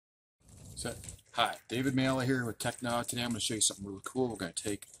Set. Hi, David Mailer here with TechNod. Today I'm going to show you something really cool. We're going to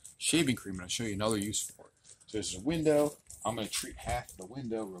take shaving cream and I'll show you another use for it. So this is a window. I'm going to treat half of the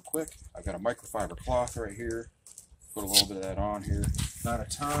window real quick. I've got a microfiber cloth right here. Put a little bit of that on here. Not a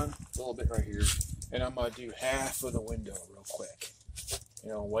ton, a little bit right here. And I'm going to do half of the window real quick.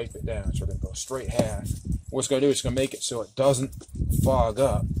 Wipe it down. So we're going to go straight half. What it's going to do is it's going to make it so it doesn't fog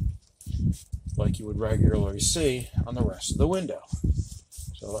up like you would regularly see on the rest of the window.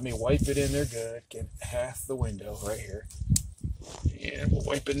 So let me wipe it in there good, get half the window right here. And we'll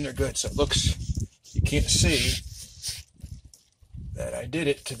wipe it in there good so it looks, you can't see that I did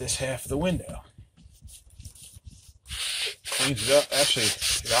it to this half of the window. Cleans it up. Actually,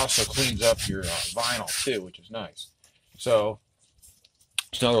 it also cleans up your vinyl too, which is nice. So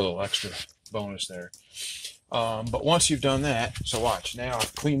it's another little extra bonus there. But once you've done that, so watch. Now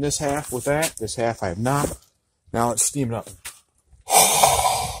I've cleaned this half with that. This half I have not. Now let's steam it up.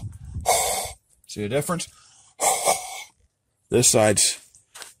 See the difference? This side's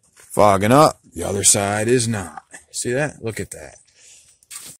fogging up. The other side is not. See that? Look at that.